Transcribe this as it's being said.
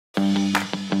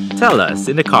tell us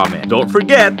in the comment. Don't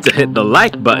forget to hit the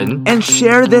like button and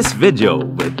share this video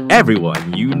with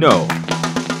everyone you know.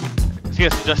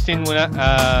 Yes, Justin muna.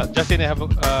 Justin, I have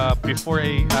before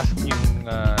I ask yung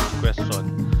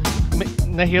question,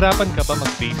 nahirapan ka ba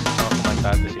mag-bass at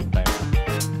kumanta at the same time?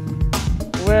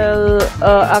 Well,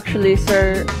 actually,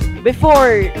 sir,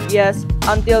 before, yes,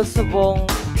 until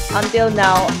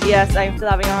now, yes, I'm still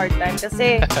having a hard time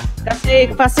kasi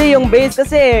yung bass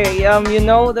kasi, you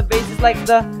know, the bass is like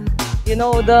yung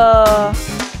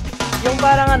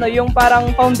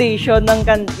parang foundation ng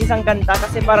isang kanta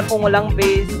kasi parang kung walang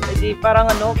bass, edi parang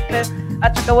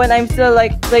at saka when I'm still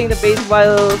like playing the bass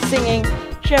while singing,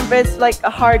 syempre it's like a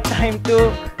hard time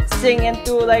to sing and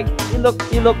to like you look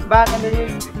back and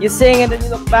then you sing and then you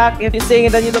look back, if you sing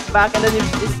and then you look back and then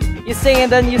you sing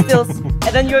and then you still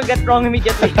and then you get wrong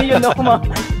immediately. You know,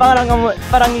 parang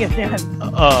yun yan.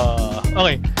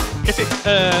 Okay. Kasi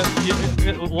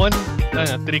one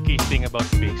tricky thing about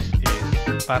bass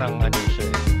is parang siya.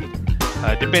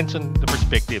 Depends on the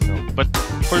perspective, no? But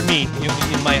for me,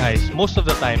 in my eyes, most of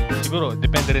the time, siguro,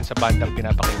 depende rin sa bandang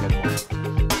pinapakinggan mo.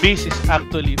 Bass is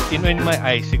actually, in my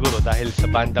eyes, siguro, dahil sa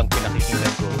bandang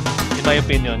pinakikinggan ko, in my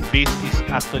opinion, bass is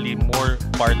actually more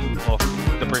part of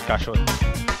the percussion.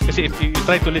 Kasi if you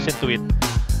try to listen to it,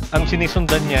 ang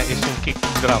sinisundan niya is yung kick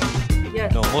drum. Yes.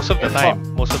 No, most of the time,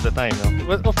 no.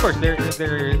 Well, of course, there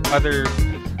are other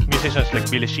musicians like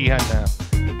Billy Sheehan na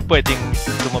pwedeng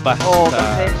lumabas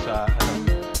sa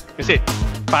kasi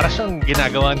para siyang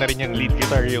ginagawa na rin yung lead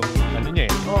guitar yung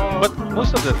niya eh. But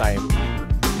most of the time,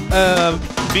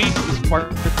 bass is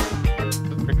part of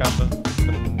the percussion.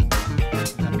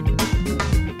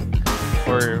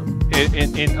 Or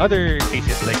in other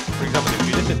cases, like for example,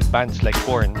 if you listen to bands like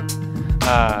Korn,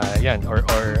 yan, or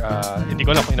hindi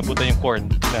ko alam kung inabutan yung Korn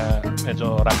na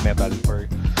medyo rock metal, or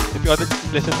if you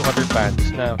listen to other bands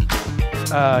na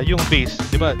yung bass,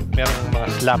 di ba, merong mga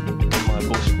slap, mga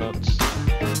ghost notes.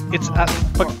 It's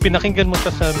pag pinakinggan mo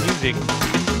siya sa music,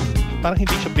 parang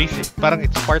hindi siya bass eh. Parang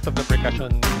it's part of the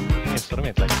percussion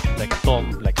instrument, like a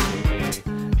tom, like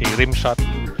a rim shot.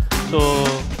 So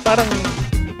parang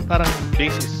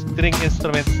bass is string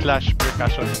instrument /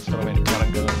 percussion instrument,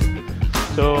 parang gano'n.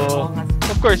 So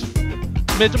of course,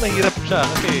 medyo mahirap siya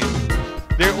kasi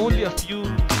there are only a few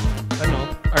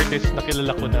artists na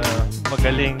kilala ko na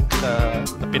magaling na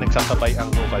pinagsasabay ang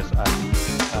vocals at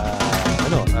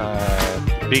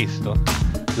bass, no?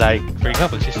 Like for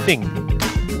example, si Sting.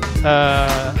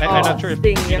 I'm not sure if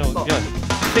Sting, you know. Yes,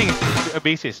 Sting is a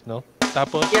bassist, no?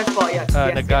 Tapos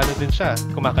nagano din siya,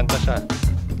 kumakanta siya.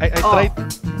 I tried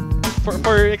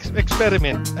for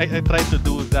experiment. I tried to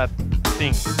do that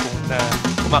thing kung na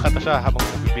kumakanta siya habang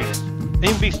nag-bass.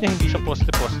 Yung bass niya hindi siya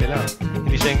poste-poste lang.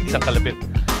 Hindi siya yung isang kalapit.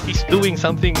 He's doing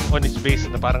something on his bass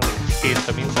na parang nag-scale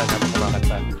sa minsan habang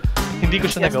kumakanta. Hindi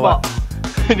ko siya nagawa.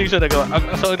 Hindi ko siya nagawa.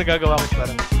 So, nagagawa ko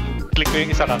parang click ko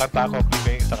yung isa kakanta ko, click ko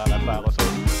yung isa kakanta ko. So,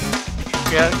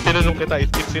 kaya tinanong kita,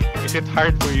 is it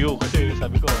hard for you? Kasi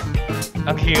sabi ko,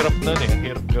 ang hirap nun eh. Ang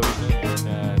hirap gawin nun eh,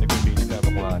 na nag-bass ka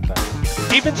habang kumakanta.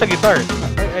 Even sa guitar.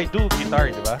 I do guitar,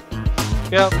 di ba?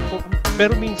 Kaya,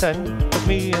 pero minsan, pag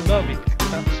may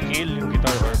scale yung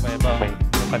guitar or may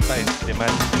yung kanta is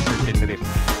demand a certain riff.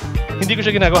 Hindi ko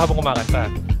siya ginagawa habang kumakanta.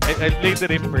 I'll play the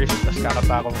riff first, tapos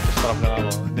kakanta ako, mag-strum lang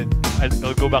ako. And then,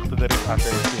 I'll go back to the riff after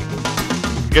I sing.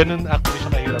 Ganun actually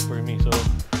siya kahirap for me. So,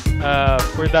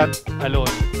 for that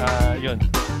alone, yun.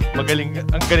 Ang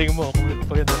galing mo kung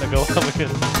pag nagawa mo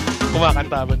yun.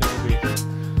 Kumakanta ba na yung bass.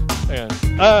 Ayun.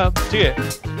 Sige.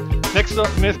 Next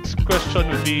question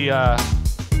would be,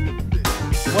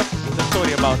 what's the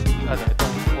story about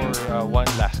itong For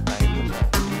One Last Time?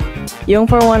 Yung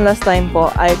For One Last Time po,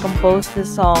 I composed this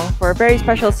song for a very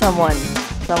special someone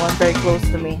very close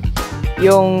to me.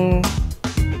 Yung,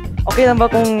 okay lang ba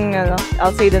kung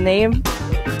I'll say the name?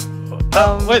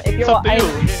 It's up to you.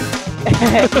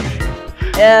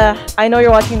 Yeah, I know you're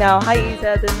watching now. Hi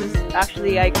Isa, this is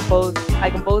actually I composed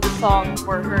a song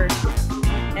for her,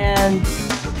 and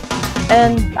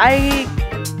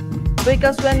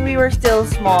because when we were still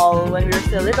small, when we were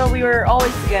still little, we were always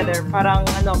together. Parang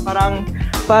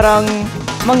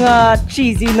mga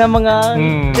cheesy na mga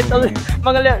little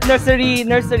mga nursery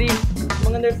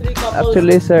couples.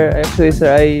 Actually,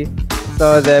 sir, I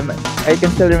saw them. I can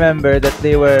still remember that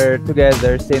they were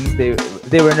together since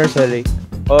they were nursery.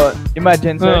 Oh,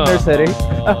 imagine, sir, nursery.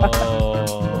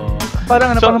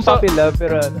 Parang parang puppy love,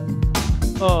 pero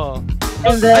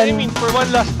And then, I mean, For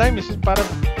One Last Time, this is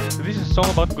a song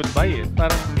about goodbye. Eh.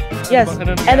 Parang, yes,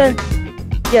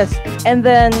 and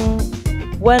then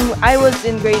when I was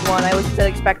in grade 1, I was still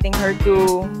expecting her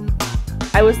to.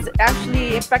 I was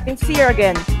actually expecting to see her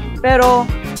again, pero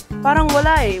parang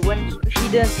wala eh. When she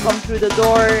didn't come through the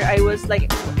door, I was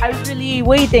really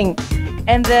waiting.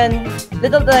 And then,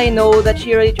 little did I know that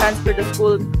she already transferred to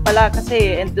school pala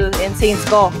kasi into Saints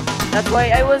ko. That's why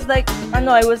I was like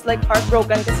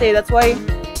heartbroken kasi that's why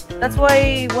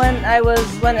when I was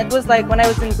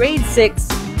in grade 6,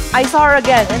 I saw her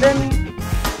again. And then,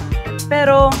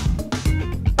 pero,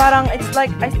 parang it's like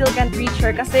I still can't reach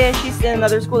her kasi she's in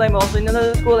another school, I'm also in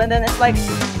another school, and then it's like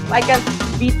I can't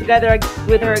be together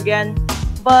with her again.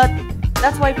 But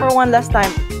that's why for one last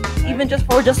time, even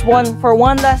for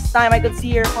one last time, I could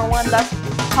see her, for one last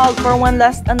hug, for one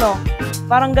last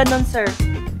parang ganun, sir.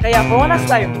 Kaya for one last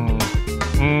time.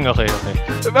 Okay.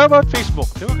 What about Facebook?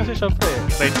 Diba kasi syempre,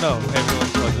 right now,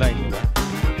 everyone's online, diba?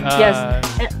 Yes.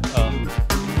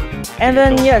 And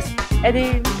then, yes,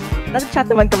 edi, nag-chat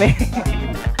naman kami.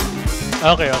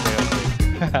 Okay.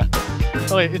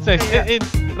 Okay, it's nice.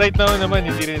 Right now naman,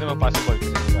 hindi rin naman possible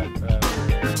kasi diba?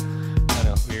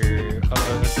 We're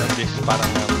on this parang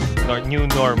new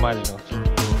normal, no? So,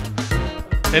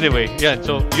 anyway, yan.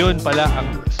 So, yun pala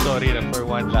ang story na for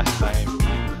one last time.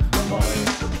 Okay.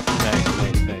 Nice.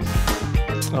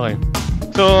 Okay.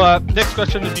 So, next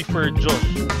question would be for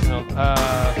Josh.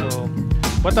 So,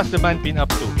 what has the band been up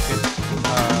to since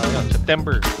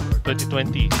September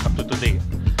 2020 up to today?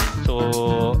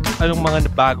 So, anong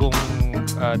mga bagong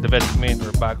development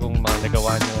or bagong mga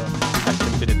nagawa nyo as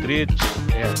Infinite Ridge?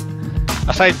 Ayan.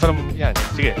 Aside from, yan,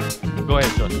 sige, go ahead,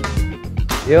 Josh.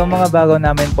 Yung mga bago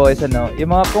namin po is yung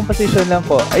mga composition lang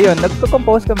po. Ayun,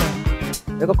 nagko-compose kami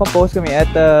at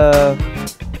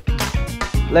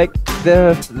like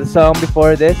the song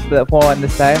before this, the For One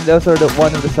This Time, those are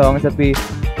one of the songs that we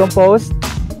composed,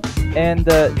 and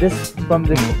this from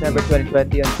this September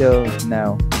 2020 until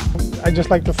now. I'd just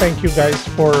like to thank you guys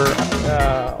for,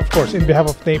 of course, in behalf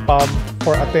of NAPALM,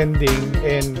 for attending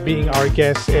and being our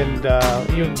guests, and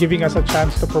you giving us a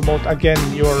chance to promote again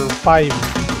your 5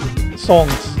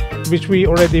 songs, which we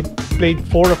already played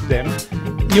 4 of them.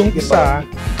 Yung isa,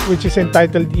 which is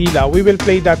entitled Ilaw, we will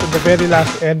play that at the very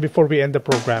last end before we end the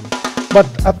program. But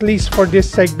at least for this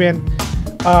segment,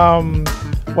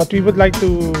 what we would like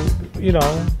to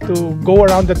go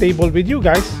around the table with you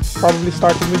guys, probably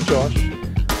starting with Josh,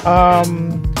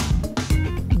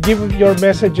 give your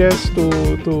messages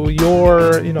to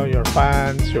your your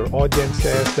fans, your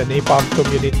audiences, the NAPALM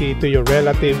community, to your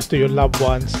relatives, to your loved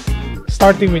ones,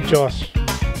 starting with Josh.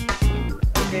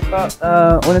 Okay po,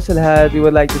 una sa lahat, we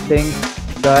would like to thank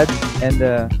God,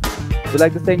 and we'd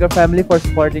like to thank our family for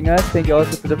supporting us. Thank you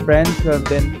also to the friends who have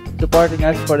been supporting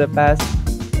us for the past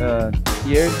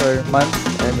years or months.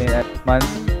 Months,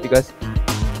 because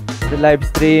the live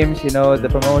streams, the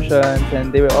promotions,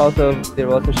 and they were also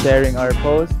sharing our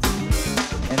posts.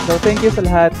 And so thank you sa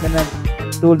lahat na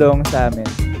nagtulong sa amin.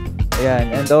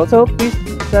 Ayan. And also, please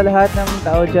sa lahat ng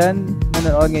tao dyan na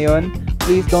nanonood ngayon,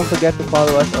 please don't forget to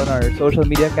follow us on our social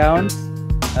media accounts,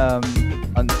 on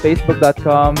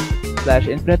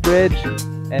facebook.com/infiniteridge,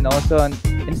 and also on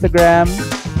Instagram,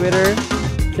 Twitter,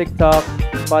 TikTok,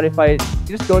 Spotify.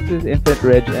 Just go to Infinite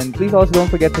Ridge, and please also don't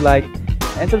forget to like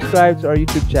and subscribe to our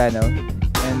YouTube channel,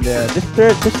 and just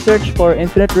search for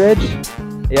Infinite Ridge.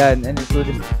 Yeah, and it will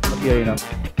just appear.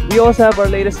 We also have our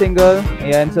latest single,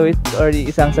 so it's already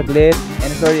Isang Saglit,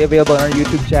 and it's already available on our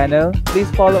YouTube channel. Please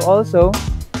follow also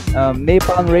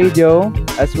NAPALM Radio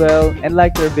as well, and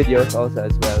like their videos also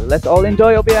as well. Let's all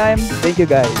enjoy OPM. Thank you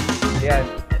guys. Yeah.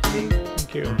 Thank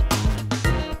you.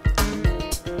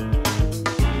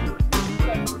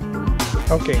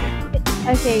 Okay,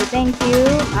 thank you.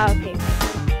 Okay.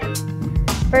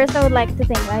 First, I would like to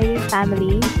thank my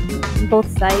family on both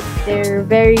sides. They're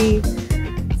very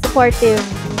supportive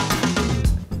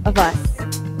of us.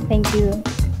 Thank you.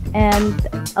 And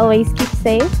always keep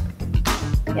safe.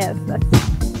 Yes, that's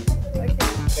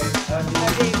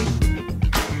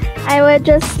I would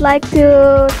just like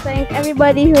to thank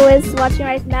everybody who is watching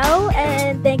right now,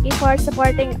 and thank you for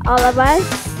supporting all of us,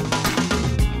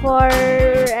 for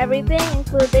everything,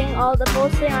 including all the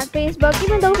posting on Facebook.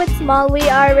 Even though it's small, we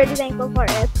are really thankful for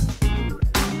it.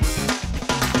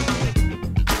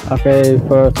 Okay,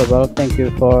 first of all, thank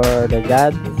you for the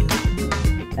God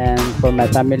and for my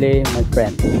family, my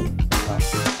friends.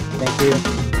 Thank you.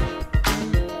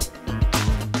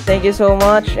 Thank you so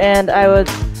much, and I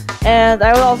would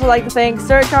also like to thank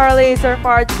Sir Charlie, Sir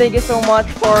Farts. Thank you so much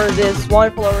for this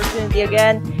wonderful opportunity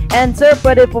again. And Sir,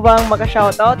 pwede po bang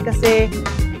maka-shoutout kasi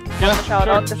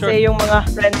yung mga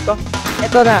friends ko.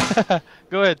 Ito na.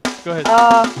 Go ahead.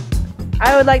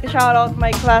 I would like to shout out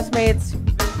my classmates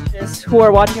who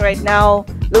are watching right now.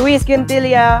 Luis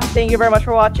Quintilla, thank you very much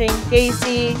for watching.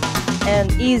 Casey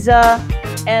and Isa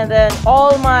And then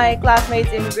all my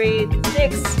classmates in grade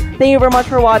 6, thank you very much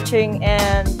for watching,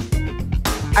 and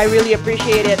I really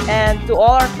appreciate it. And to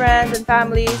all our friends and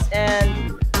families,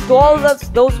 and to all those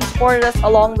who supported us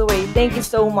along the way, thank you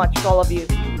so much to all of you.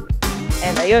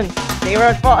 And ayun, thank you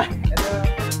very much po.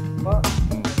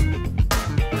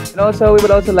 And also, we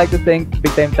would also like to thank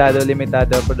Big Time Tado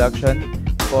Limitado Production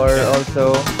for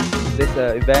also this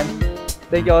event.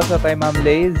 Thank you also kay Ma'am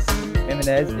Lays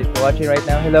Jimenez, if you're watching right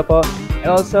now. Hello po. And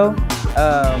also,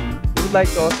 we would like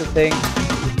to also thank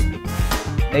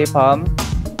NAPALM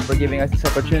for giving us this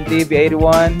opportunity,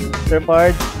 B81, Sir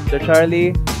Pard, Sir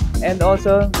Charlie, and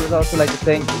also, we would also like to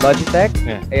thank Logitech.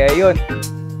 Kaya yun.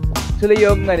 Actually,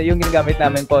 yung ginagamit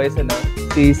namin po is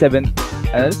C270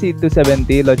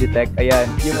 Logitech. Ayan,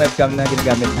 yung webcam na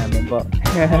ginagamit namin po.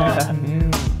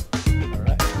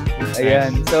 Alright.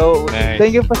 Ayan. So,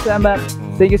 thank you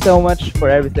thank you so much for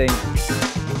everything.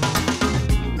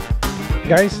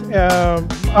 Guys,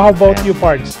 how about you,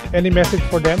 Pards? Any message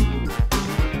for them?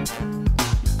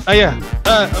 Yeah.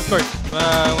 Of course.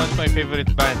 One of my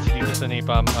favorite bands dito sa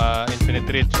NAPALM, Infinite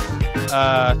Ridge.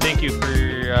 Thank you for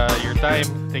your time.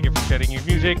 Thank you for sharing your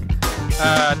music.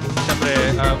 Siyempre,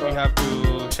 we have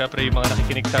to, siyempre, yung mga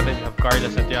nakikinig sa atin, you have Carla,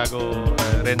 Santiago,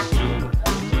 Renz June,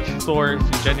 si Thor,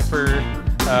 si Jennifer,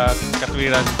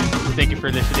 Katwiran. Thank you for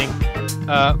listening.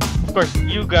 Of course,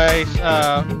 you guys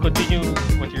continue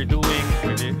what you're doing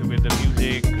with the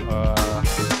music.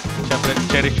 Siyempre,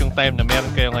 cherish yung time na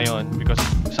meron kayo ngayon, because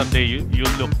someday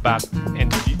you'll look back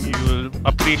and you'll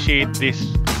appreciate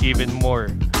this even more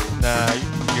na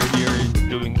you're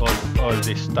doing all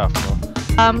this stuff, no?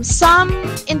 Some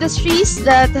industries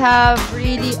that have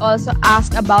really also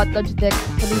asked about Logitech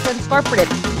solutions corporate.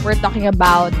 We're talking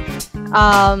about,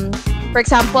 for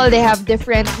example, they have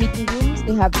different meeting rooms.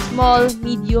 They have small,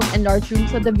 medium, and large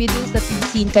rooms. So the videos that we've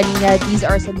seen kanina, these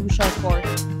are solutions for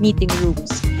meeting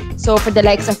rooms. So for the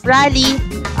likes of Rally,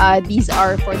 these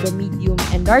are for the medium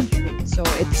and large rooms. So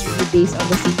it's really based on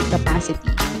the seating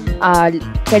capacity.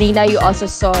 Kanina, you also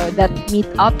saw that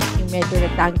meet-up, yung medyo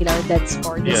rectangular, that's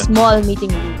for the small meeting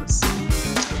rooms.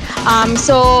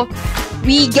 So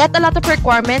we get a lot of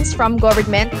requirements from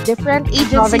government, different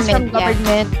agencies from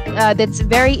government. That's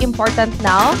very important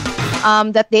now,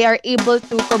 that they are able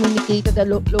to communicate to the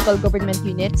local government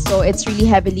units. So it's really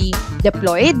heavily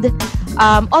deployed.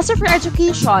 Also for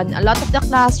education, a lot of the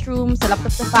classrooms, a lot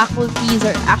of the faculties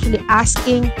are actually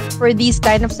asking for these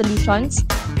kind of solutions.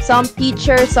 Some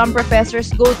teachers, some professors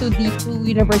go to the two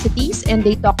universities and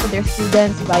they talk to their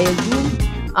students via Zoom.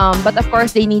 But of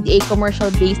course, they need a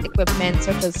commercial-based equipment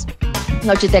such as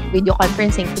Logitech video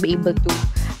conferencing to be able to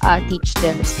teach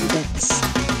their students.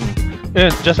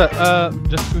 And just a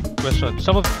quick question.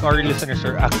 Some of our listeners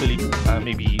are actually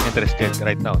maybe interested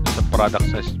right now sa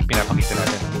products as pinapakita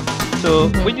natin.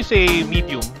 So, when you say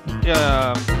medium,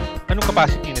 anong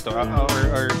capacity nito?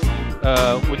 Or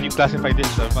would you classify this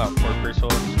for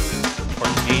persons, for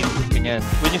game, ganyan?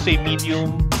 When you say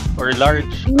medium or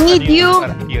large,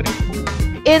 medium,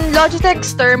 in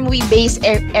Logitech's term, we base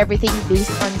everything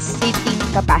based on seating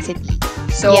capacity.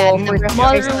 So, for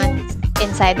small rooms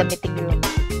inside the meeting room.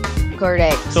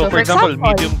 Correct. So for example,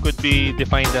 medium could be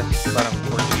defined as parang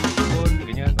 4 to 8 people,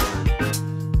 ganyan?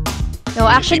 No,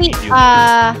 actually,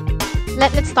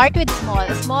 let's start with small.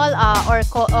 Small or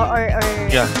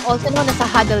also known as a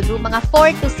huddle room, mga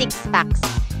 4 to 6 packs.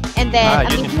 And then a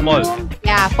medium room,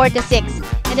 4 to 6.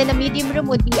 And then a medium room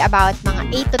would be about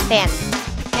mga 8 to 10.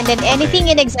 And then anything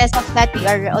in excess of that, we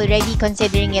are already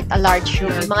considering it a large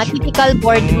room. Mga typical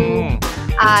boardroom,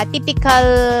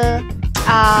 typical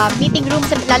meeting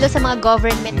rooms, lalo sa mga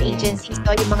government agencies.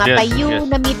 So, yung mga payu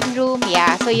na meeting room,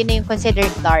 so yun na yung considered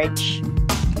large.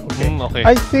 Okay.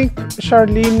 I think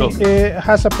Sharleen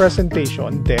has a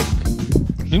presentation deck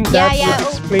that will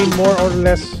explain more or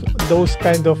less those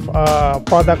kind of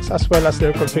products as well as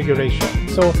their configuration.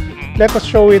 So let us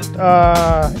show it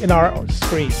in our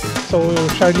screen so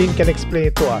Sharleen can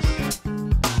explain it to us.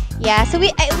 Yeah, so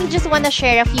we just want to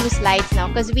share a few slides now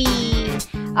because we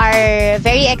are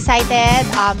very excited.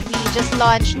 We just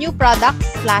launched new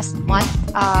products last month,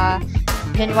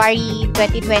 January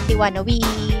 2021. We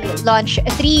launched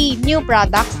 3 new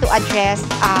products to address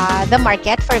the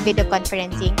market for video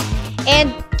conferencing.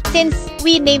 And since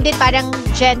we named it, parang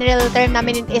general term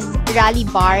namin is Rally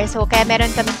Bar. So kaya meron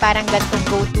kami parang ganitong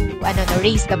go to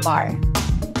raise the bar.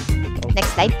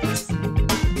 Next slide, please.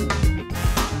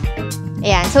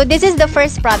 Ayan. So this is the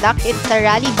first product. It's a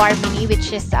Rally Bar Mini,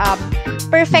 which is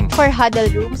perfect for huddle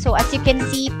room. So as you can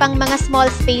see, pang mga small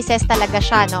spaces talaga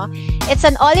siya, no? It's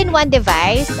an all-in-one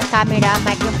device, a camera,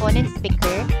 microphone, and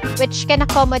speaker, which can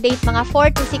accommodate mga 4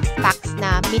 to 6 packs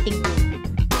na meeting room.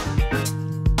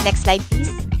 Next slide, please.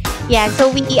 Yeah, so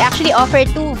we actually offer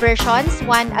two versions,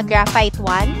 one a graphite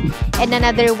one, and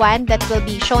another one that will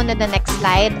be shown on the next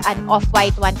slide, an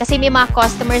off-white one. Kasi may mga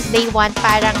customers, they want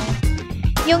parang,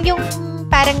 yung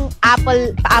parang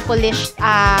Apple-ish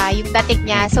yung dating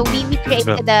niya. So we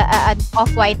created an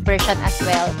off-white version as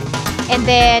well. And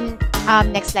then,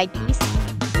 next slide please.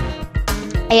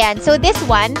 Ayan, so this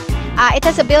one, it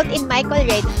has a built-in mic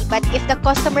already, but if the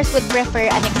customers would prefer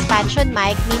an expansion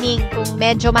mic, meaning kung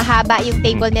medyo mahaba yung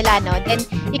table nila, no, then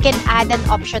you can add an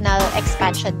optional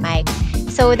expansion mic.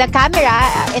 So the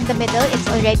camera in the middle, it's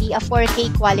already a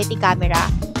 4K quality camera.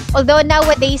 Although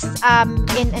nowadays,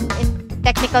 in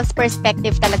technical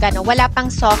perspective talaga, no, wala pang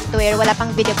software, wala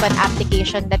pang videocon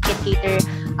application that can cater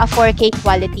a 4K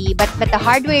quality, but the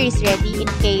hardware is ready in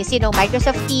case, you know,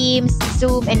 Microsoft Teams,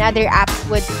 Zoom, and other apps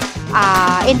would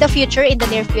in the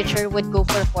near future would go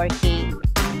for 4K.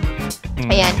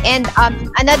 Ayan. And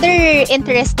another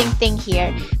interesting thing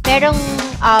here, merong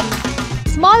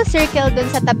small circle dun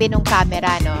sa tabi ng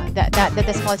camera, no?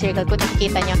 The small circle, kung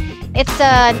nakikita nyo, it's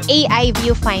an AI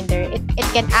viewfinder. It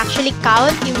can actually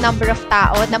count yung number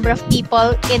of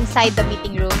people inside the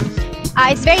meeting room.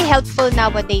 It's very helpful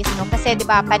nowadays, no? Kasi, di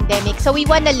ba, pandemic. So, we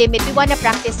wanna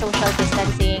practice social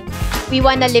distancing. We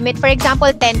wanna limit, for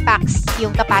example, 10 packs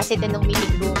yung capacity ng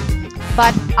meeting room.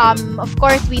 But, of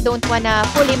course, we don't wanna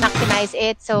fully maximize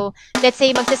it. So, let's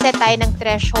say, magsaset tayo ng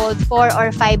threshold, 4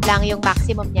 or 5 lang yung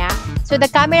maximum niya. So, the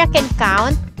camera can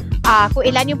count kung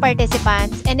ilan yung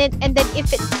participants. And then if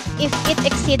it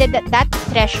exceeded that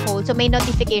threshold, so may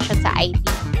notification sa IT.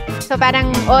 So,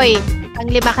 parang, oy, ang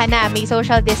 5 ka na, may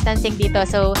social distancing dito.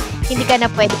 So, hindi ka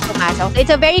na pwede pumasok. So,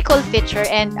 it's a very cool feature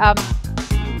and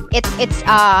it's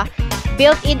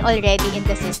built in already in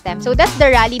the system. So, that's the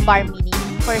Rally Bar Mini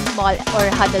for small or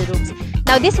huddle rooms.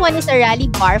 Now, this one is a Rally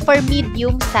Bar for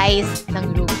medium size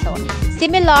ng room. So,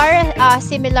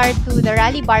 similar to the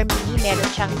Rally Bar Mini, meron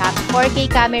siyang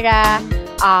 4K camera,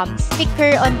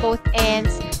 speaker on both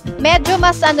ends. Medyo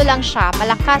mas lang siya,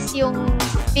 malakas yung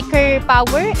speaker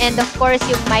power and of course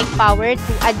yung mic power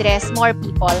to address more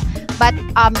people. But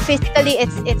physically,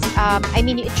 it's I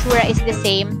mean, itsura is the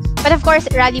same. But of course,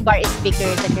 Rally Bar is bigger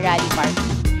than the Rally Bar.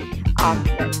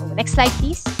 So next slide,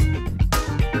 please.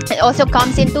 It also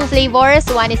comes in 2 flavors.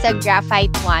 One is a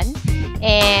graphite one,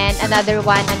 and another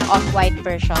one an off-white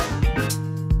version.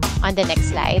 On the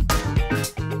next slide.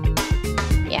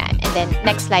 Yeah, and then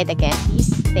next slide again,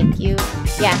 please. Thank you.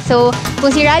 Yeah, so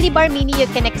kung si Rally Bar Mini, you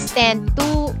can extend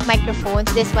 2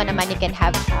 microphones. This one naman, you can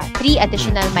have 3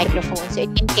 additional microphones. So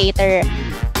it can cater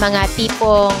mga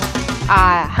tipong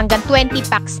hanggang 20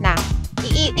 packs na.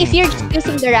 If you're just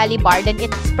using the Rally Bar, then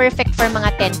it's perfect for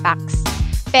mga 10 packs.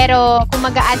 Pero kung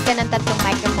mag-a-add ka ng 3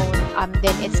 microphone,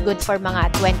 then it's good for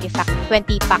mga 20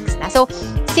 packs na. So,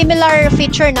 similar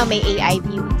feature na may AI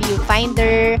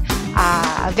viewfinder,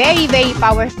 very, very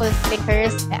powerful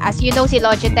speakers. As you know, si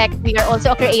Logitech, we are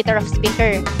also a creator of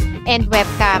speaker and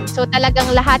webcam. So,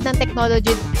 talagang lahat ng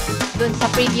technology dun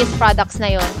sa previous products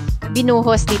na yon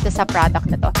binuhos dito sa product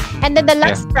na to. And then the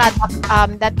last product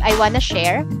that I wanna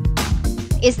share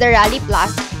is the Rally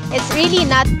Plus. It's really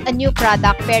not a new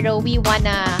product, pero we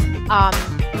wanna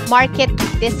market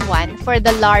this one for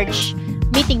the large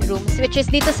meeting rooms, which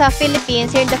is dito sa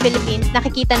Philippines. Here in the Philippines,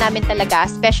 nakikita namin talaga,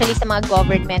 especially sa mga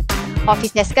government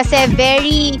offices. Kasi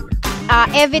very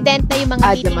evident na yung mga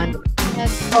meeting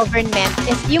ng government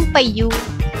is yung payu,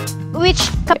 which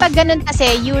kapag ganun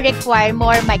kasi, you require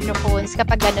more microphones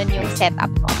kapag ganun yung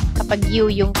setup mo, kapag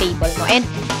yung table mo. And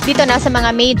dito na sa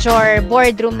mga major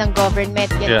boardroom ng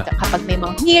government, yan, kapag may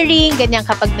mga hearing, ganyan,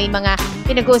 kapag may mga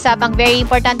pinag-uusapang very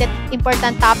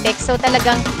important topics, so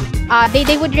talagang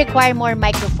they would require more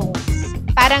microphones.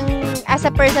 Parang as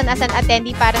a person, as an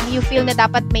attendee, parang you feel na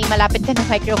dapat may malapit ka na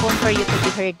microphone for you to be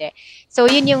heard eh. So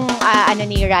yun yung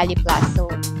ni Rally Plus.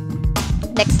 So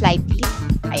next slide please.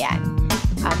 Ayan.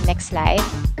 Next slide.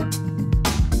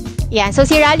 Yan. So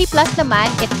si Rally Plus naman,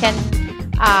 it can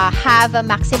have a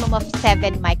maximum of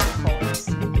 7 microphones.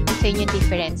 So yun yung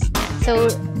difference niya. So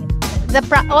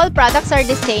all products are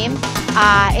the same.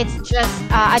 It's just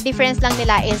a difference lang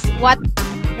nila is what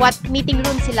meeting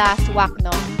room sila swak,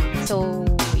 no? So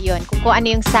yun, kung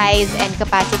ano yung size and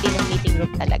capacity ng meeting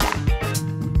room talaga.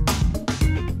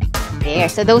 There.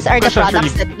 So those are the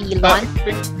products that we launched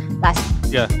last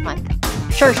month.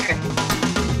 Sure.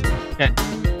 Yan.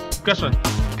 Question.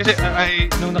 Kasi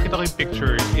nung nakita ko yung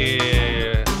picture,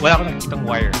 wala akong nakikitang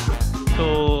wire.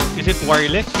 So, is it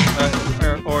wireless?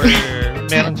 Or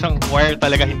meron siyang wire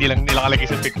talaga, hindi lang nilakalagay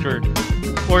sa picture?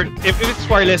 Or if it's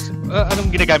wireless,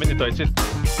 anong ginagamit nito? Is it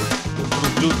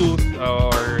through Bluetooth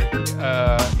or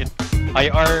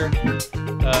IR?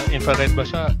 infrared ba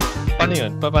siya? Paano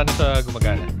yun? Paano siya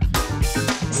gumagana?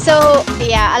 So,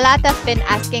 yeah, a lot have been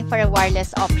asking for a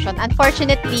wireless option.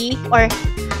 Unfortunately, or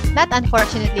not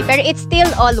unfortunately, but it's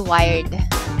still all wired.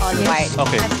 All wired.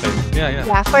 Okay. Yeah.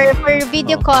 Yeah, for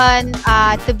videocon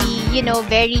to be,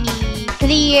 very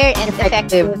clear and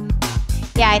effective.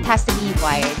 Yeah, it has to be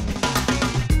wired.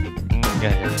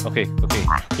 Yeah. Okay.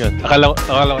 Yun. Akala ko,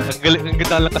 ang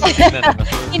ganda lang kasi tingnan.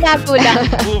 Hinago lang.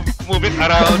 Move it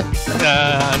around.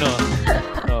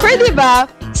 Pero diba,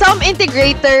 some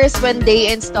integrators, when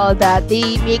they install that,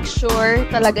 they make sure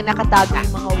talaga nakatago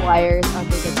yung mga wires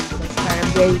under the device para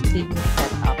very clean yung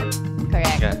setup.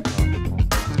 Correct. Yeah.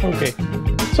 Okay.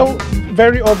 So,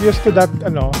 very obvious to that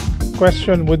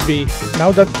question would be, now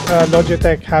that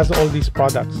Logitech has all these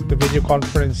products, the video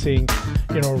conferencing,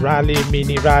 Rally,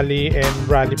 Mini Rally, and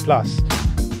Rally Plus,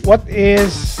 what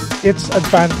is its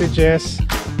advantages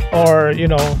or,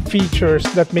 features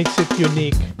that makes it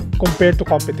unique compared to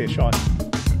competition?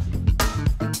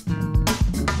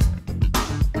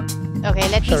 Okay,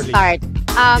 let me Sharleen. start.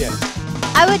 Yes.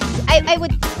 I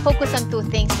would focus on two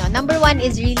things. No? Number one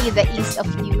is really the ease of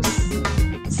use.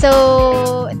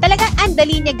 So, talagang ang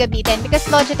dali niya gamitin because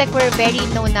Logitech were very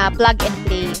known na plug and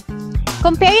play.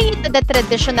 Comparing it to the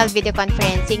traditional video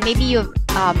conferencing, maybe you've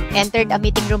entered a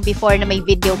meeting room before na may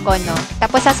video con, no?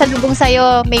 Tapos sasalubong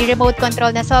sa'yo, may remote control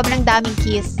na sobrang daming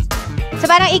keys. So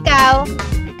parang ikaw,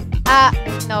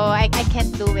 no, I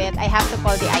can't do it. I have to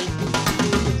call the IT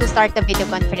to start the video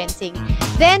conferencing.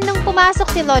 Then, nung pumasok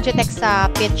si Logitech sa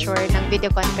picture ng video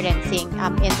conferencing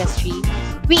industry,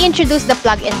 we introduced the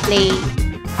plug and play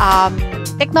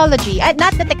technology.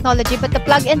 Not the technology, but the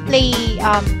plug and play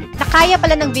na kaya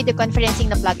pala ng video conferencing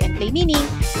na plug and play. Meaning,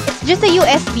 it's just a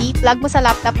USB, plug mo sa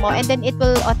laptop mo, and then it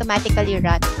will automatically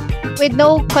run with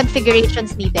no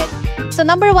configurations needed. So,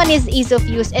 number one is ease of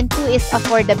use, and two is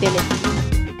affordability.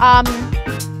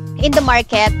 In the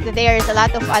market, there's a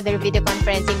lot of other video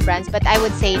conferencing brands, but I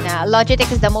would say na Logitech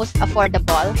is the most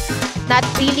affordable. Not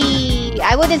really,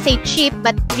 I wouldn't say cheap,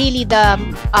 but really the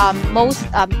most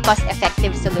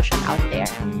cost-effective solution out there.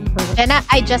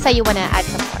 Jessa, you wanna add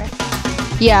some more?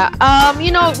 Yeah,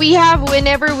 we have,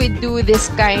 whenever we do this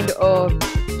kind of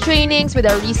trainings with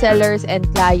our resellers and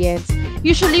clients,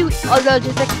 usually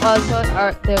Logitech also,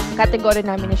 or the category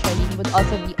namin ni Sharleen would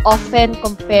also be often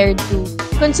compared to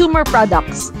consumer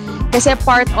products. Kasi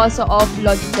part also of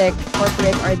Logitech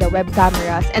corporate are the web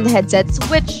cameras and headsets,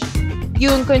 which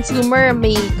yung consumer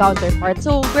may counterpart.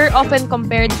 So we're often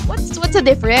compared, what's the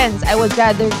difference? I would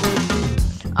rather go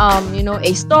to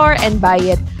a store and buy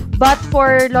it. But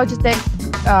for Logitech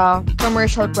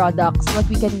commercial products, what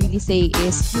we can really say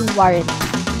is yung warranty.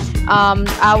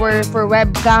 For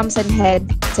webcams and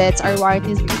headsets, our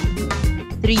warranty is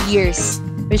 3 years,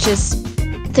 which is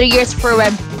 3 years for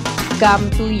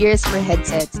webcam, 2 years for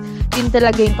headsets. Yun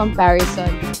talaga yung comparison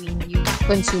between yung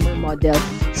consumer model.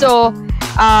 So,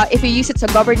 if you use it sa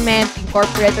government, yung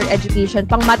corporate or education,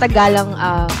 pang matagalang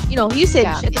usage,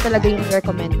 ito talaga yung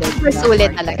recommended.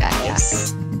 Sulit talaga,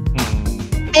 yes.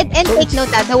 And take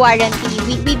note the warranty,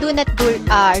 we do not do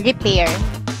repair.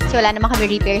 So, wala naman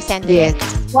kami repair center. Yes.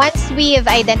 Once we've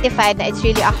identified that it's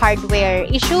really a hardware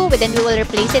issue, then we will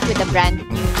replace it with a brand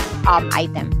new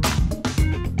item.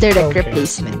 Direct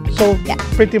replacement. So,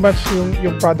 pretty much yung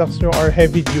products nyo are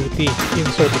heavy duty,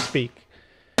 so to speak.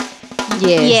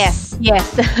 Yes.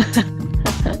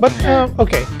 But,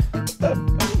 okay.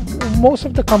 Most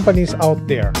of the companies out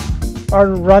there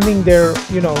are running their,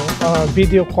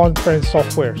 video conference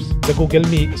softwares. The Google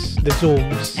Meets, the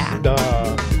Zooms, the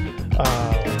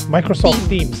Microsoft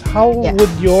Teams. How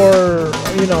would your,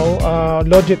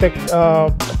 Logitech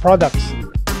products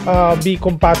be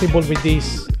compatible with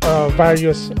these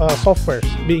various softwares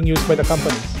being used by the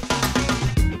companies?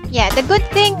 Yeah, the good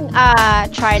thing,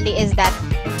 Charlie, is that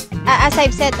as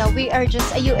I've said, we are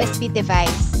just a USB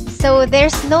device. So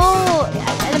there's no,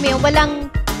 walang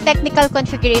technical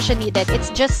configuration needed. It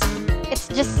just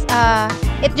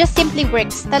simply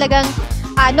works. Talagang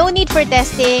no need for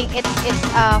testing. It's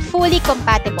fully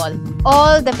compatible.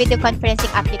 All the video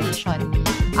conferencing application.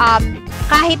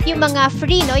 Kahit yung mga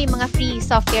free, yung mga free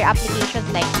software applications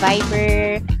like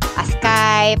Viber,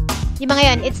 Skype, yung mga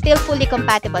yun, it's still fully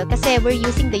compatible kasi we're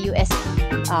using the USB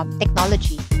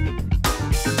technology.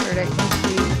 Correct.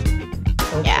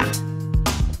 Okay. Yeah.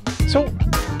 So,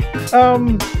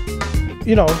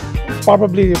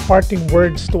 probably parting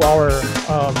words to our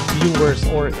viewers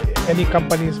or any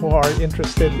companies who are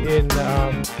interested in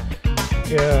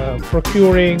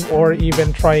procuring or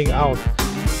even trying out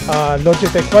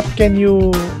Logitech. What can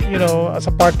you, as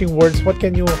a parting words, what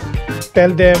can you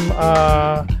tell them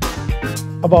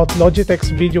about Logitech's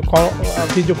video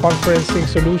conferencing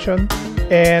solution,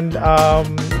 and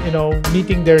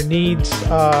meeting their needs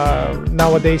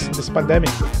nowadays in this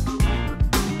pandemic.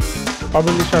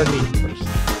 Probably Sharleen first.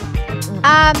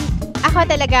 Ako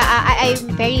talaga, I'm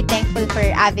very thankful for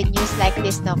avenues like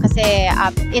this, no? Kasi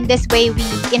in this way, we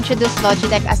introduce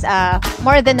Logitech as a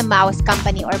more than a mouse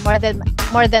company, or more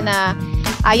than a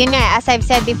yun nga, as I've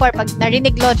said before, pag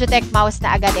narinig Logitech, mouse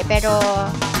na agad eh. Pero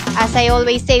as I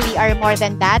always say, we are more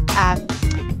than that.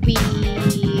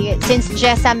 Since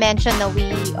Jessa mentioned, no, we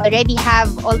already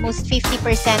have almost 50%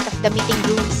 of the meeting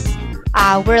rooms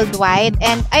worldwide.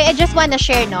 And I just want to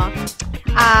share, no,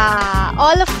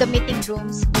 all of the meeting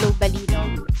rooms globally, no,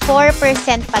 4%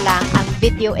 pa lang ang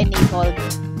video enabled.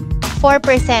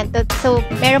 4%. So,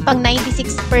 meron pang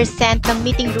 96% ng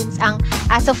meeting rooms ang,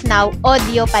 as of now,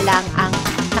 audio pa lang ang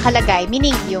nakalagay.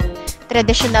 Meaning, yung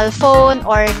traditional phone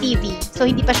or TV. So,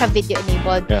 hindi pa siya video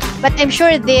enabled. Yeah. But I'm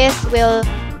sure this will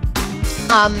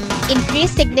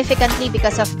increase significantly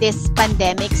because of this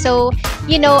pandemic. So,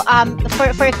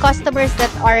 for customers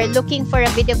that are looking for a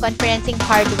video conferencing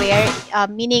hardware,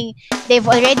 meaning they've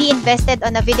already invested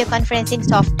on a video conferencing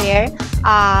software,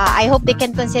 I hope they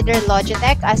can consider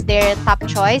Logitech as their top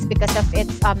choice because of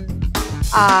its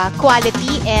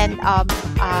quality and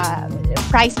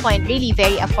price point, really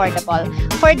very affordable.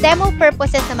 For demo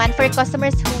purposes naman, for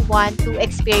customers who want to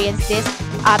experience this,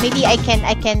 maybe I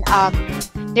can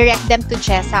direct them to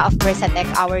Jessa of Versatech,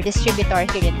 our distributor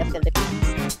here in the Philippines.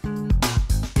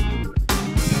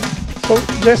 So,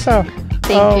 Jessa,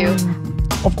 thank you.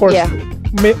 Of course, yeah.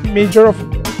 Major of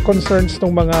concerns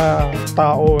ng mga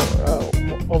tao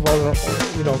of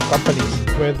all companies,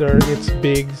 whether it's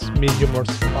big, medium, or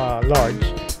large,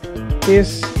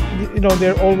 is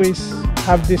they always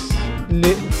have this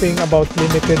thing about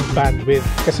limited bandwidth.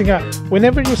 Kasi nga,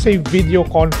 whenever you say video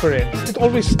conference, it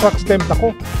always strikes them,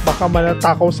 nako, baka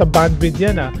manatakaw sa bandwidth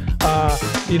yan ang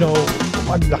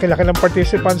laki-laki ng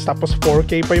participants, tapos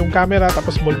 4K pa yung camera,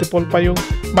 tapos multiple pa yung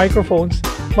microphones.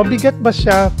 Mabigat ba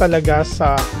siya talaga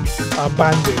sa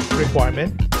bandwidth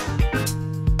requirement?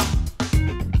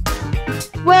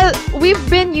 Well, we've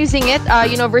been using it.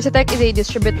 Versatech is a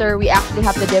distributor. We actually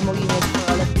have the demo units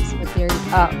for all of these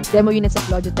demo units of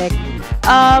Logitech.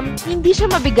 Hindi siya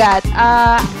mabigat.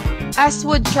 As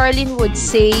would Sharleen would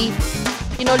say,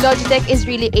 Logitech is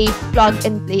really a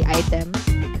plug-and-play item.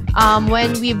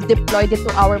 When we've deployed it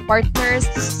to our partners,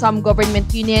 some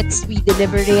government units, we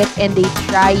deliver it and they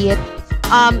try it.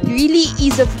 Really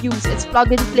ease of use. It's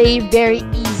plug-and-play, very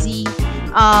easy.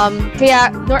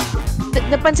 Kaya,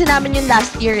 napansin namin yun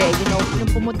last year nung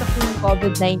pumunta po yung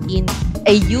COVID-19,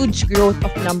 a huge growth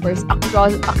of numbers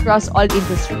across all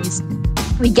industries.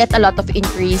 We get a lot of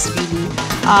inquiries, really.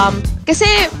 Kasi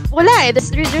wala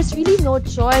there's really no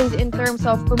choice in terms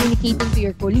of communicating to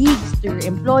your colleagues, to your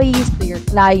employees, to your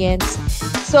clients.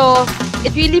 So,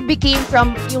 it really became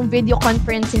from yung video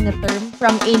conferencing na term,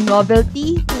 from a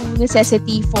novelty to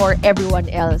necessity for everyone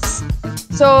else.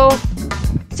 So,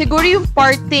 siguro yung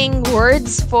parting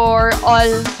words for all,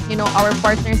 our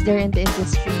partners there in the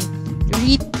industry.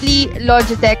 Really,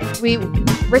 Logitech,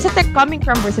 Versatech, coming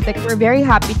from Versatech, we're very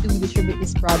happy to distribute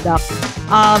this product.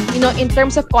 In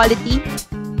terms of quality,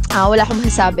 wala akong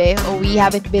masasabi. We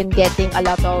haven't been getting a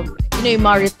lot of, yung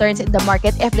mga returns in the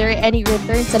market. If there are any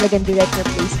returns, talagang direct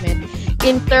replacement.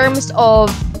 In terms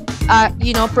of,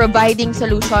 providing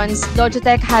solutions,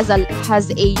 Logitech has a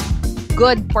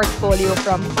good portfolio,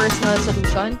 from personal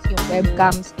solutions, yung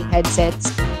webcams, yung headsets,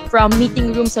 from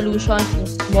meeting room solutions, yung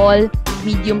small,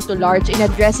 medium to large, in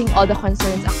addressing all the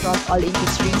concerns across all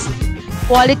industries.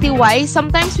 Quality-wise,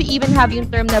 sometimes we even have yung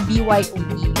term na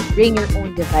BYOD, bring your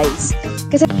own device.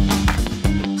 Kasi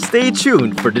Stay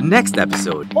tuned for the next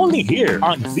episode. Only here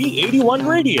on V81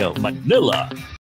 Radio, Manila.